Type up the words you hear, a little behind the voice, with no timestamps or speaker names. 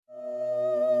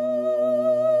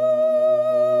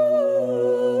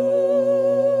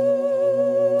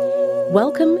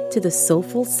Welcome to the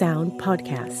Soulful Sound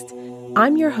Podcast.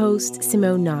 I'm your host,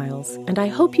 Simone Niles, and I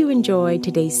hope you enjoy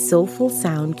today's Soulful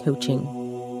Sound coaching.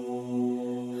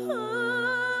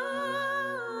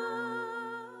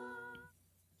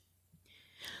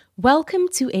 Welcome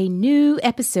to a new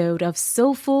episode of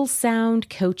Soulful Sound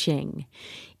Coaching.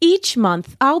 Each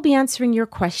month, I'll be answering your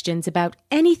questions about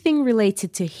anything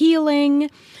related to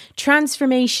healing,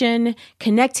 transformation,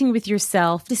 connecting with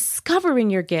yourself,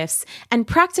 discovering your gifts, and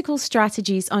practical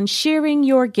strategies on sharing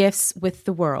your gifts with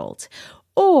the world.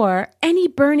 Or any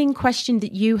burning question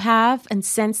that you have and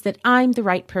sense that I'm the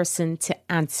right person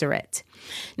to answer it.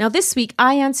 Now, this week,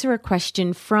 I answer a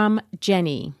question from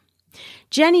Jenny.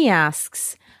 Jenny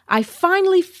asks, I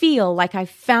finally feel like I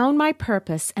found my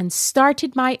purpose and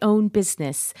started my own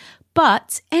business,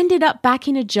 but ended up back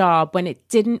in a job when it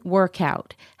didn't work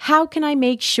out. How can I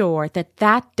make sure that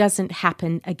that doesn't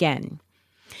happen again?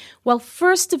 Well,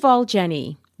 first of all,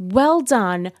 Jenny, well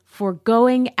done for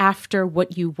going after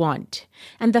what you want.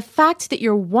 And the fact that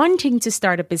you're wanting to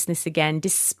start a business again,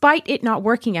 despite it not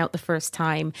working out the first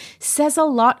time, says a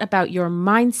lot about your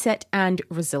mindset and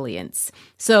resilience.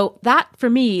 So that, for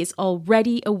me, is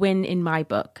already a win in my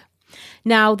book.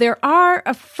 Now, there are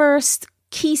first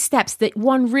key steps that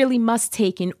one really must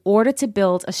take in order to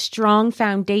build a strong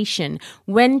foundation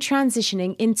when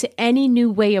transitioning into any new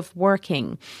way of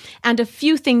working, and a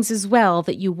few things as well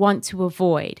that you want to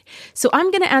avoid. So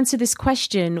I'm going to answer this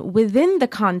question within the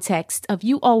context of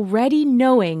you already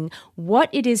knowing what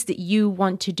it is that you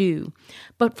want to do.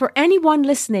 But for anyone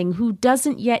listening who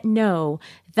doesn't yet know,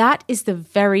 that is the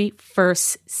very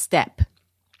first step.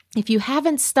 If you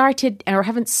haven't started or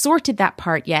haven't sorted that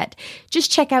part yet,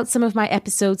 just check out some of my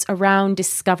episodes around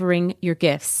discovering your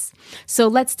gifts. So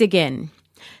let's dig in.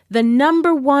 The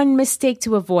number one mistake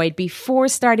to avoid before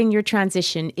starting your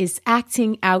transition is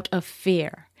acting out of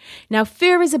fear. Now,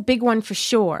 fear is a big one for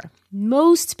sure.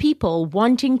 Most people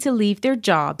wanting to leave their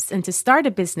jobs and to start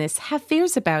a business have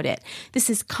fears about it. This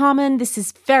is common. This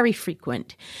is very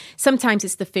frequent. Sometimes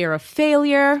it's the fear of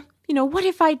failure. What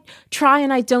if I try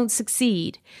and I don't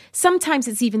succeed? Sometimes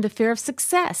it's even the fear of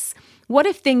success. What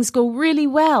if things go really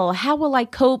well? How will I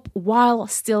cope while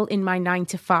still in my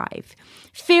 9-to-5?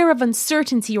 Fear of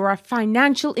uncertainty or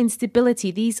financial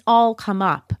instability, these all come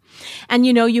up. And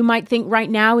you might think right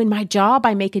now in my job,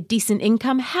 I make a decent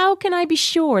income. How can I be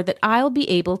sure that I'll be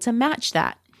able to match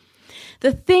that?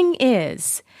 The thing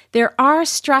is, there are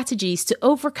strategies to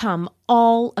overcome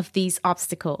all of these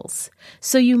obstacles.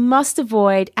 So you must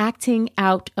avoid acting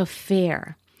out of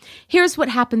fear. Here's what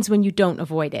happens when you don't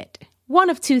avoid it. One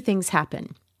of two things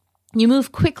happen. You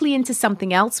move quickly into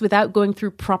something else without going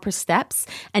through proper steps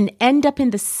and end up in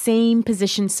the same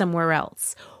position somewhere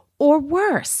else. Or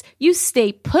worse, you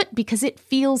stay put because it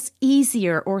feels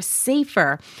easier or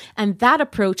safer. And that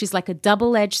approach is like a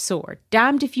double-edged sword.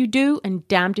 Damned if you do and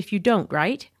damned if you don't,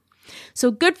 right? So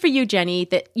good for you, Jenny,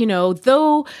 that,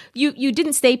 though you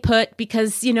didn't stay put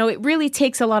because, it really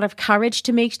takes a lot of courage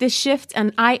to make this shift,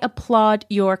 and I applaud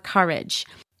your courage.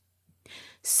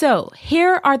 So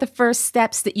here are the first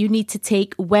steps that you need to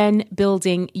take when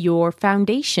building your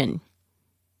foundation.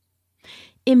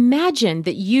 Imagine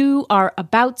that you are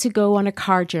about to go on a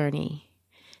car journey.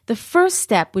 The first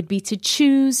step would be to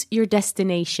choose your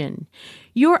destination.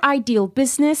 Your ideal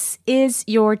business is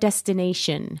your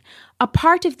destination. A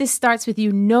part of this starts with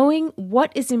you knowing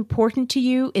what is important to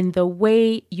you in the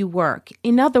way you work.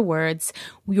 In other words,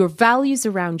 your values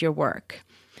around your work.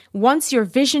 Once your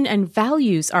vision and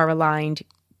values are aligned,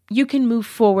 you can move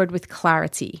forward with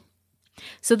clarity.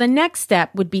 So the next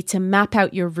step would be to map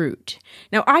out your route.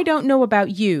 Now, I don't know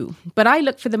about you, but I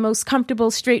look for the most comfortable,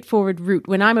 straightforward route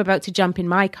when I'm about to jump in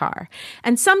my car.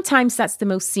 And sometimes that's the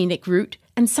most scenic route,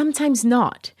 and sometimes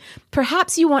not.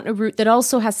 Perhaps you want a route that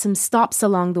also has some stops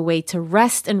along the way to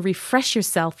rest and refresh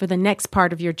yourself for the next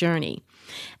part of your journey.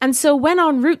 And so when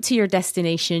en route to your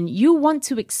destination, you want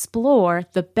to explore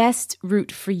the best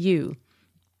route for you.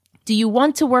 Do you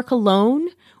want to work alone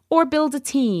or build a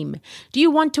team? Do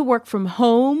you want to work from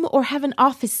home or have an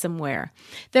office somewhere?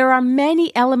 There are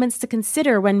many elements to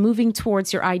consider when moving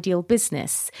towards your ideal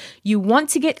business. You want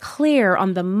to get clear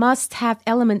on the must-have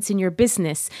elements in your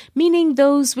business, meaning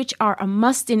those which are a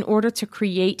must in order to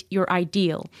create your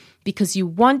ideal, because you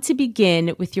want to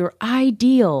begin with your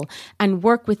ideal and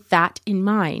work with that in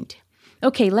mind.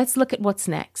 Okay, let's look at what's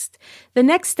next. The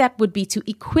next step would be to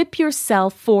equip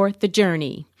yourself for the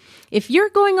journey. If you're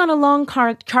going on a long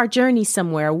car journey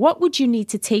somewhere, what would you need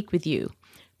to take with you?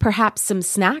 Perhaps some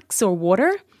snacks or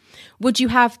water? Would you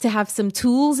have to have some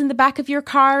tools in the back of your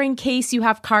car in case you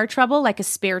have car trouble, like a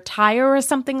spare tire or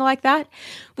something like that?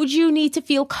 Would you need to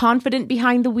feel confident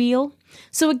behind the wheel?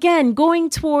 So again, going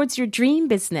towards your dream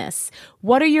business,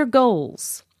 what are your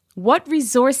goals? What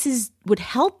resources would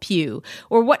help you,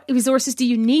 or what resources do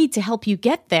you need to help you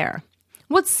get there?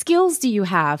 What skills do you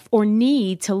have or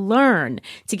need to learn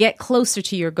to get closer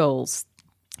to your goals?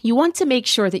 You want to make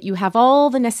sure that you have all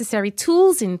the necessary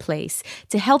tools in place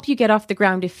to help you get off the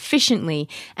ground efficiently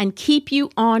and keep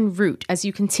you en route as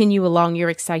you continue along your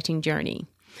exciting journey.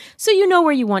 So you know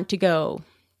where you want to go,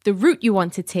 the route you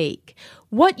want to take,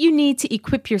 what you need to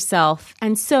equip yourself,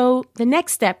 and so the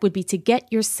next step would be to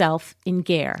get yourself in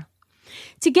gear.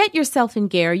 To get yourself in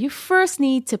gear, you first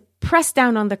need to press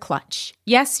down on the clutch.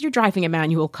 Yes, you're driving a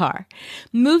manual car.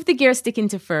 Move the gear stick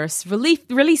into first,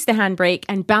 release the handbrake,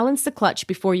 and balance the clutch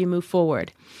before you move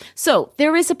forward. So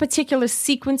there is a particular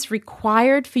sequence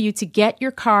required for you to get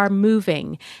your car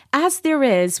moving, as there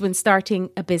is when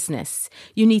starting a business.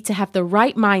 You need to have the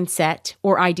right mindset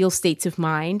or ideal states of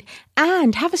mind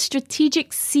and have a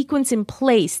strategic sequence in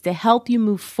place to help you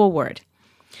move forward.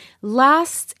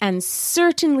 Last and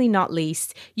certainly not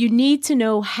least, you need to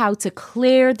know how to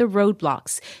clear the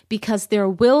roadblocks because there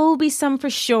will be some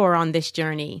for sure on this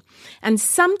journey. And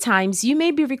sometimes you may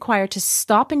be required to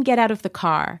stop and get out of the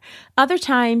car. Other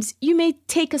times you may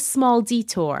take a small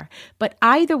detour. But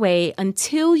either way,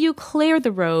 until you clear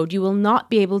the road, you will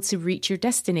not be able to reach your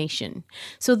destination.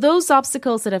 So those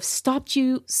obstacles that have stopped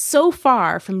you so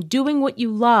far from doing what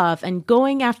you love and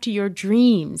going after your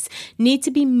dreams need to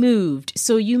be moved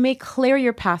so you may clear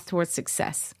your path towards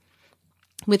success.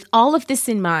 With all of this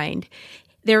in mind,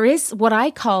 there is what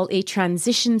I call a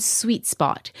transition sweet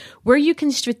spot where you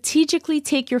can strategically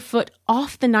take your foot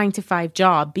off the 9-to-5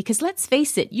 job because let's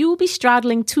face it, you will be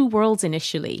straddling two worlds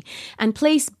initially and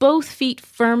place both feet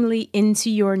firmly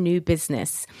into your new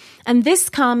business. And this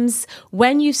comes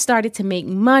when you've started to make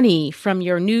money from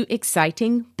your new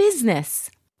exciting business.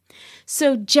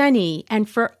 So Jenny, and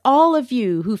for all of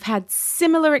you who've had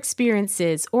similar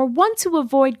experiences or want to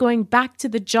avoid going back to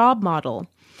the job model,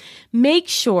 make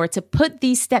sure to put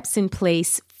these steps in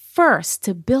place first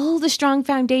to build a strong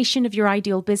foundation of your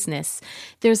ideal business.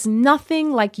 There's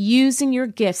nothing like using your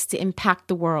gifts to impact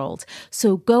the world.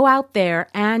 So go out there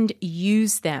and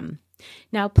use them.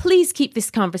 Now, please keep this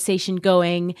conversation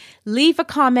going. Leave a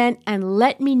comment and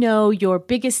let me know your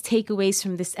biggest takeaways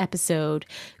from this episode.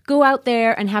 Go out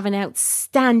there and have an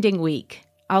outstanding week.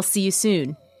 I'll see you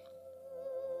soon.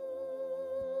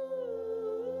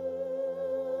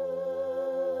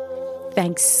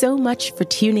 Thanks so much for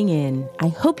tuning in. I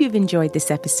hope you've enjoyed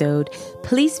this episode.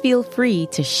 Please feel free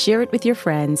to share it with your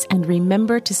friends and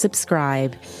remember to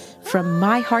subscribe. From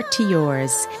my heart to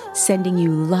yours, sending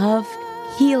you love,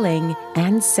 healing,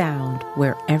 and sound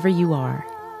wherever you are.